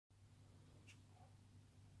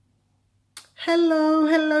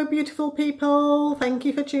Hello beautiful people, thank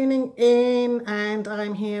you for tuning in, and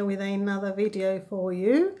I'm here with another video for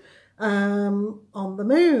you on the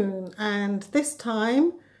moon, and this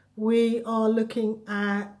time we are looking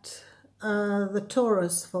at the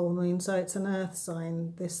Taurus full moon, so it's an earth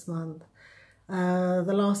sign this month.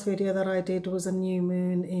 The last video that I did was a new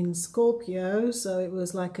moon in Scorpio, so it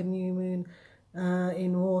was like a new moon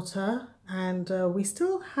in water, and we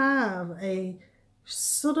still have a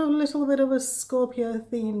sort of little bit of a Scorpio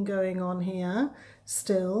theme going on here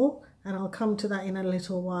still, and I'll come to that in a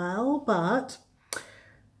little while. But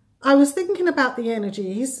I was thinking about the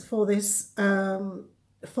energies for this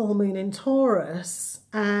full moon in Taurus,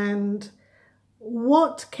 and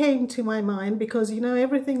what came to my mind, because you know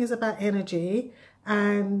everything is about energy,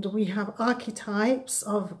 and we have archetypes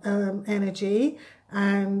of energy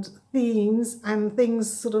and themes, and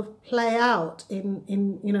things sort of play out in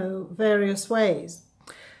you know various ways.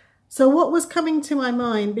 So what was coming to my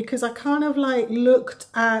mind, because I kind of like looked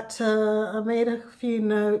at I made a few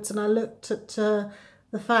notes, and I looked at the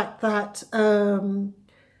fact that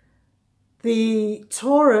the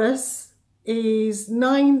Taurus is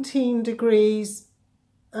 19 degrees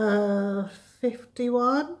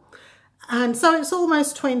 51, and so it's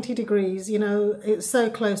almost 20 degrees, you know, it's so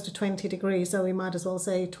close to 20 degrees, so we might as well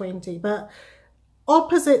say 20. But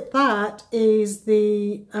opposite that is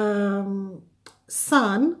the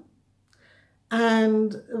sun,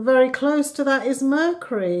 and very close to that is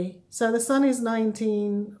Mercury. So the sun is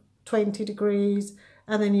 19, 20 degrees,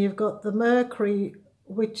 and then you've got the Mercury,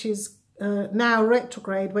 which is now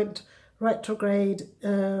retrograde, went retrograde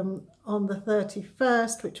on the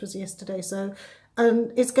 31st, which was yesterday. So,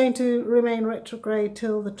 and it's going to remain retrograde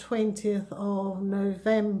till the 20th of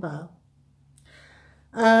November.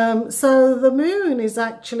 So the moon is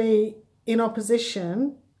actually in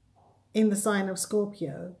opposition in the sign of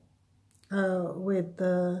Scorpio with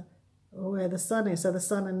where the sun is. So the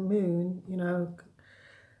sun and moon, you know.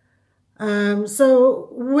 So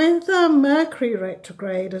with Mercury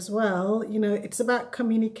retrograde as well, you know, it's about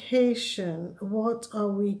communication. What are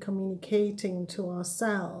we communicating to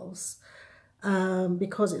ourselves?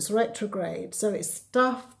 Because it's retrograde, so it's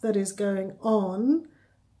stuff that is going on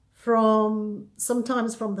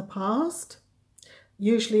sometimes from the past.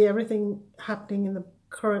 Usually everything happening in the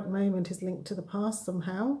current moment is linked to the past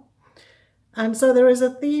somehow. And so there is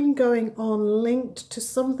a theme going on linked to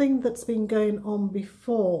something that's been going on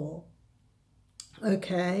before.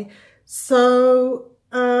 Okay, so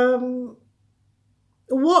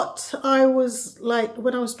what I was like,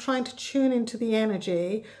 when I was trying to tune into the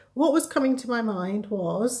energy, what was coming to my mind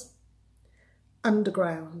was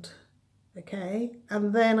underground. Okay,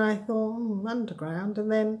 and then I thought underground,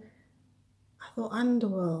 and then I thought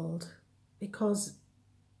underworld, because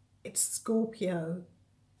it's Scorpio,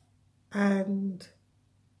 and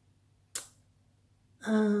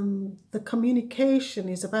the communication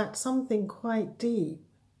is about something quite deep,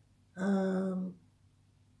 and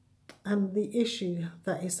the issue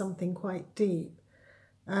that is something quite deep.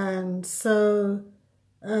 And so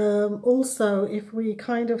also, if we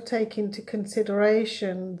kind of take into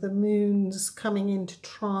consideration the moon's coming into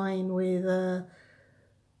trine with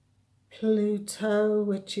Pluto,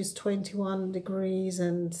 which is 21 degrees,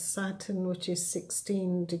 and Saturn, which is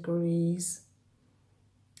 16 degrees.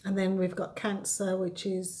 And then we've got Cancer, which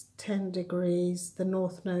is 10 degrees, the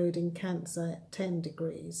North Node in Cancer at 10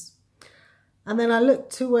 degrees. And then I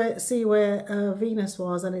looked to see where Venus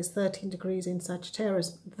was, and it's 13 degrees in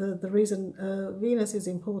Sagittarius. The reason Venus is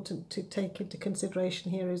important to take into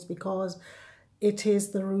consideration here is because it is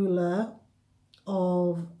the ruler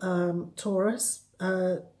of Taurus.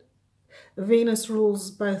 Venus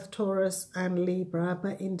rules both Taurus and Libra,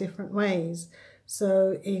 but in different ways.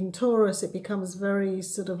 So in Taurus, it becomes very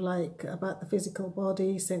sort of like about the physical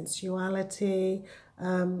body, sensuality,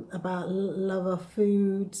 about love of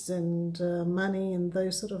foods and money and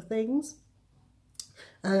those sort of things.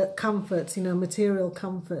 Comforts, you know, material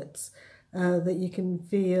comforts that you can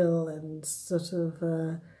feel and sort of,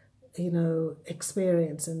 you know,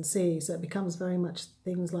 experience and see. So it becomes very much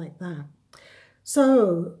things like that.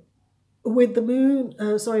 So with the moon,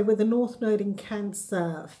 with the North Node in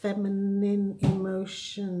Cancer, feminine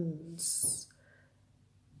emotions,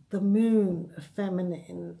 the moon,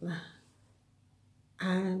 feminine.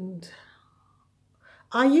 And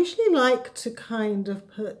I usually like to kind of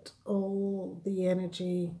put all the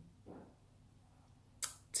energy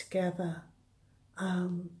together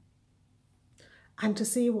and to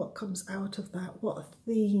see what comes out of that, what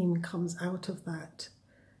theme comes out of that.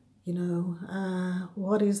 You know,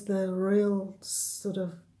 what is the real sort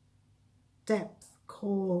of depth,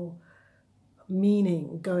 core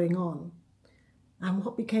meaning going on? And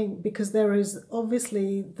what became, because there is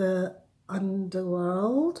obviously the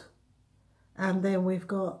underworld, and then we've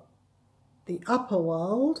got the upper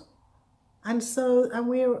world, and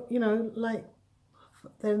we're, you know, like,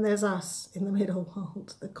 then there's us in the middle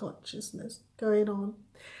world, the consciousness going on.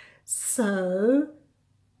 So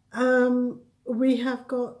we have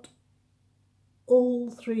got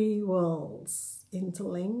all three worlds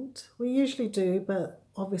interlinked. We usually do, but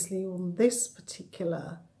obviously on this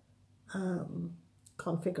particular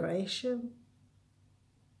configuration,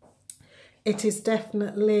 it is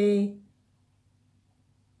definitely,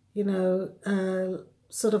 you know,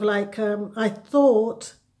 sort of like, I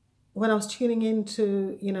thought when I was tuning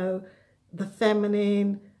into, you know, the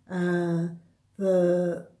feminine, the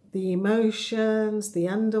emotions, the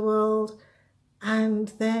underworld, and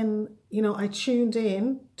then, you know, I tuned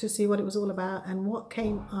in to see what it was all about, and what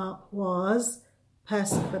came up was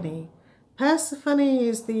Persophone. Persophone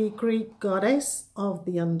is the Greek goddess of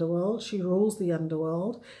the underworld. She rules the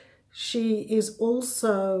underworld. She is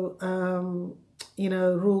also, you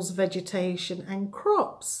know, rules vegetation and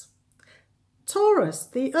crops. Taurus,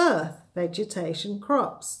 the earth, vegetation,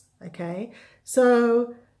 crops. Okay,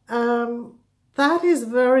 so that is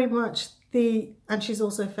very much and she's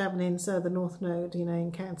also feminine, so the North Node, you know,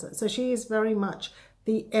 in Cancer. So she is very much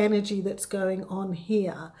the energy that's going on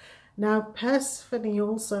here. Now, Persephone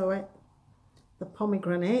also, the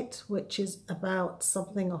pomegranate, which is about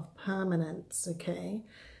something of permanence, okay?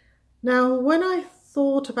 Now, when I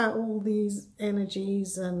thought about all these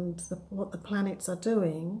energies and what the planets are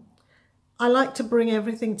doing, I like to bring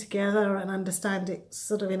everything together and understand it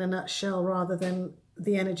sort of in a nutshell rather than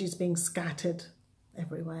the energies being scattered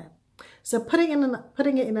everywhere. So putting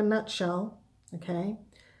it in a nutshell, okay,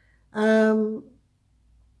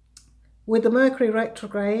 with the Mercury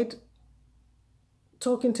retrograde,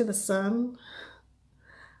 talking to the sun,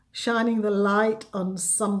 shining the light on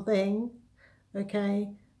something,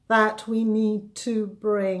 okay, that we need to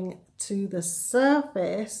bring to the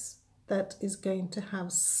surface that is going to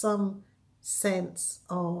have some sense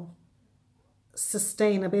of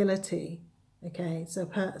sustainability, okay, so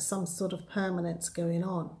some sort of permanence going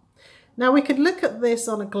on. Now we could look at this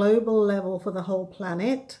on a global level for the whole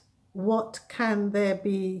planet. What can there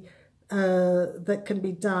be that can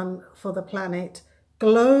be done for the planet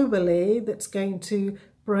globally that's going to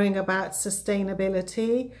bring about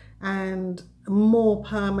sustainability and more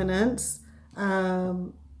permanence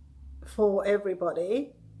for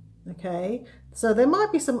everybody? Okay, so there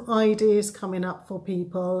might be some ideas coming up for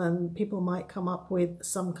people, and people might come up with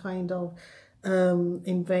some kind of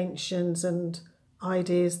inventions and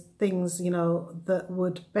ideas, things, you know, that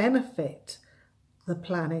would benefit the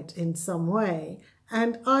planet in some way.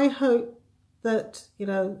 And I hope that, you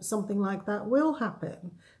know, something like that will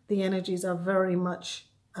happen. The energies are very much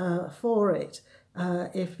for it.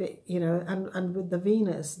 If it, you know, and with the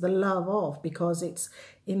Venus, the love of, because it's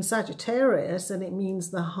in Sagittarius and it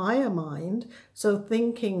means the higher mind, so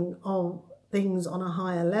thinking of things on a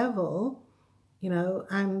higher level, you know,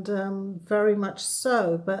 and very much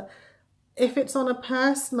so. But if it's on a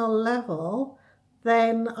personal level,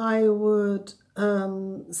 then I would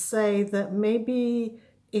say that maybe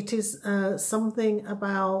it is something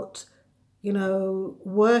about, you know,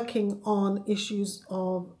 working on issues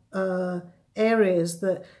of areas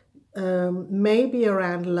that maybe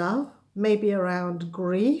around love, maybe around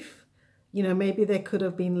grief, you know, maybe there could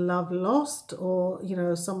have been love lost, or, you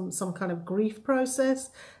know, some kind of grief process.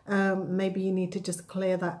 Maybe you need to just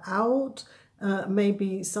clear that out.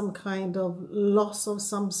 Maybe some kind of loss of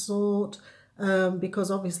some sort, because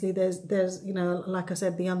obviously there's, you know, like I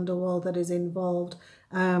said, the underworld that is involved.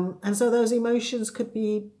 And so those emotions could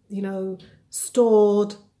be, you know,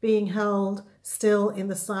 stored, being held still in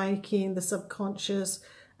the psyche, in the subconscious,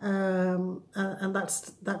 and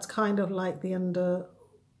that's kind of like the underworld,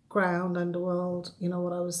 you know,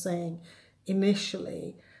 what I was saying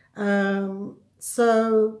initially.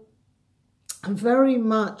 So very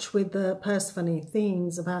much with the Persephone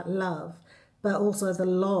themes about love, but also the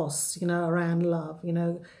loss, you know, around love. You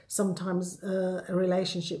know, sometimes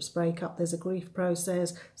relationships break up, there's a grief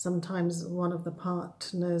process. Sometimes one of the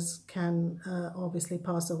partners can obviously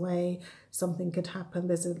pass away. Something could happen,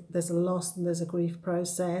 there's a loss and there's a grief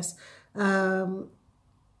process. You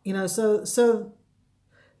know, so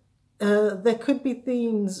there could be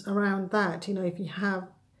themes around that, you know, if you have,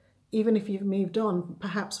 even if you've moved on,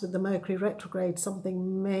 perhaps with the Mercury retrograde,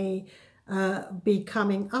 something may be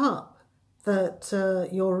coming up that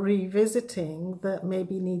you're revisiting, that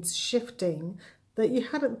maybe needs shifting, that you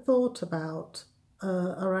hadn't thought about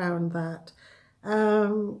around that.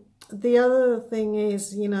 The other thing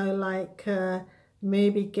is, you know, like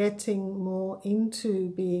maybe getting more into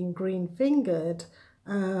being green-fingered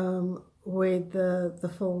with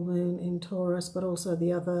the full moon in Taurus, but also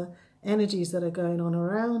the other energies that are going on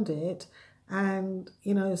around it, and,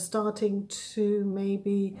 you know, starting to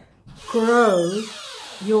maybe grow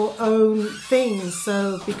your own things,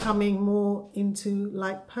 so becoming more into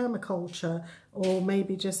like permaculture, or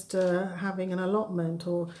maybe just having an allotment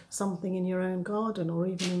or something in your own garden, or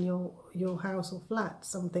even in your house or flat,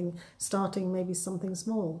 something, starting maybe something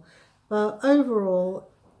small. But overall,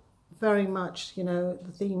 very much, you know,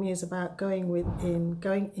 the theme is about going within,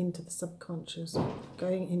 going into the subconscious,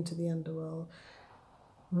 going into the underworld,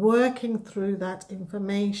 working through that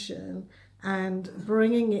information and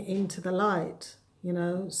bringing it into the light, you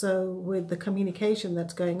know. So with the communication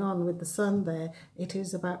that's going on with the sun there, it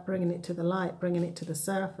is about bringing it to the light, bringing it to the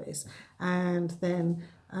surface, and then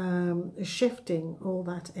shifting all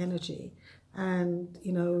that energy. And,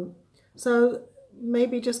 you know, so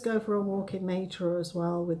maybe just go for a walk in nature as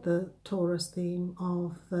well with the Taurus theme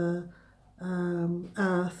of the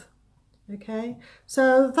earth. Okay,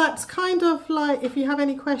 so that's kind of like, if you have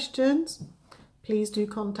any questions, please do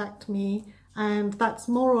contact me. And that's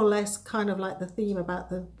more or less kind of like the theme about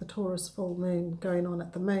the Taurus full moon going on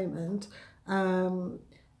at the moment.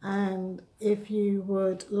 And if you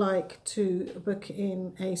would like to book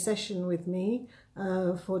in a session with me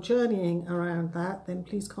for journeying around that, then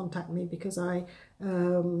please contact me, because I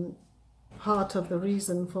part of the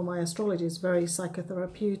reason for my astrology is very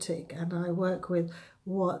psychotherapeutic, and I work with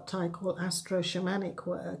what I call astro-shamanic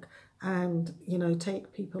work, and, you know,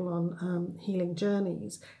 take people on healing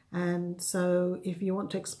journeys. And so if you want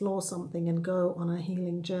to explore something and go on a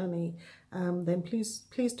healing journey, then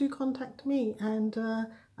please do contact me, and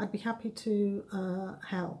I'd be happy to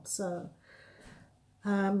help. So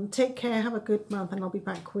take care, have a good month, and I'll be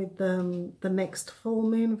back with the next full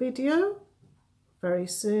moon video very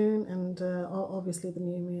soon, and obviously the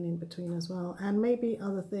new moon in between as well, and maybe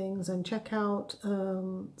other things. And check out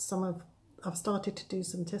I've started to do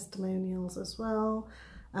some testimonials as well,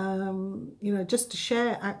 you know, just to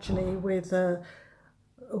share actually with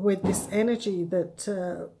this energy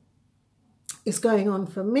that is going on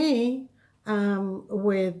for me,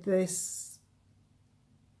 with this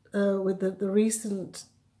with the recent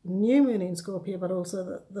new moon in Scorpio, but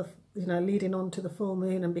also the you know, leading on to the full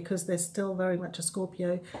moon, and because there's still very much a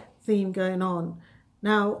Scorpio theme going on.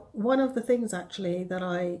 Now, one of the things actually that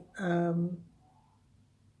I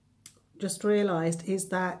just realized is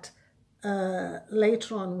that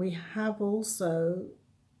later on we have also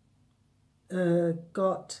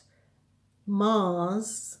got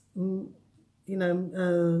Mars, you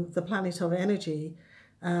know, the planet of energy,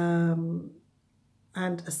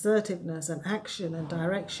 and assertiveness and action and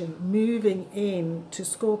direction, moving into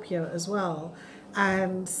Scorpio as well.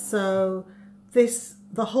 And so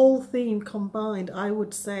the whole theme combined, I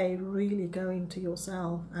would say, really go into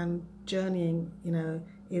yourself and journeying, you know,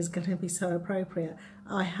 is going to be so appropriate.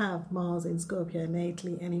 I have Mars in Scorpio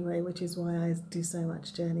innately anyway, which is why I do so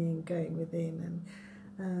much journeying, going within,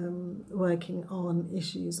 and working on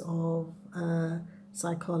issues of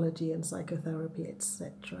psychology and psychotherapy,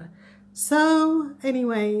 etc. So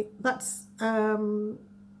anyway, that's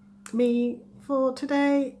me for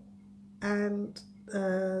today, and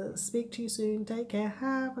speak to you soon. Take care,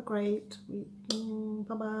 have a great week.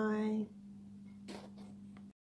 Bye bye.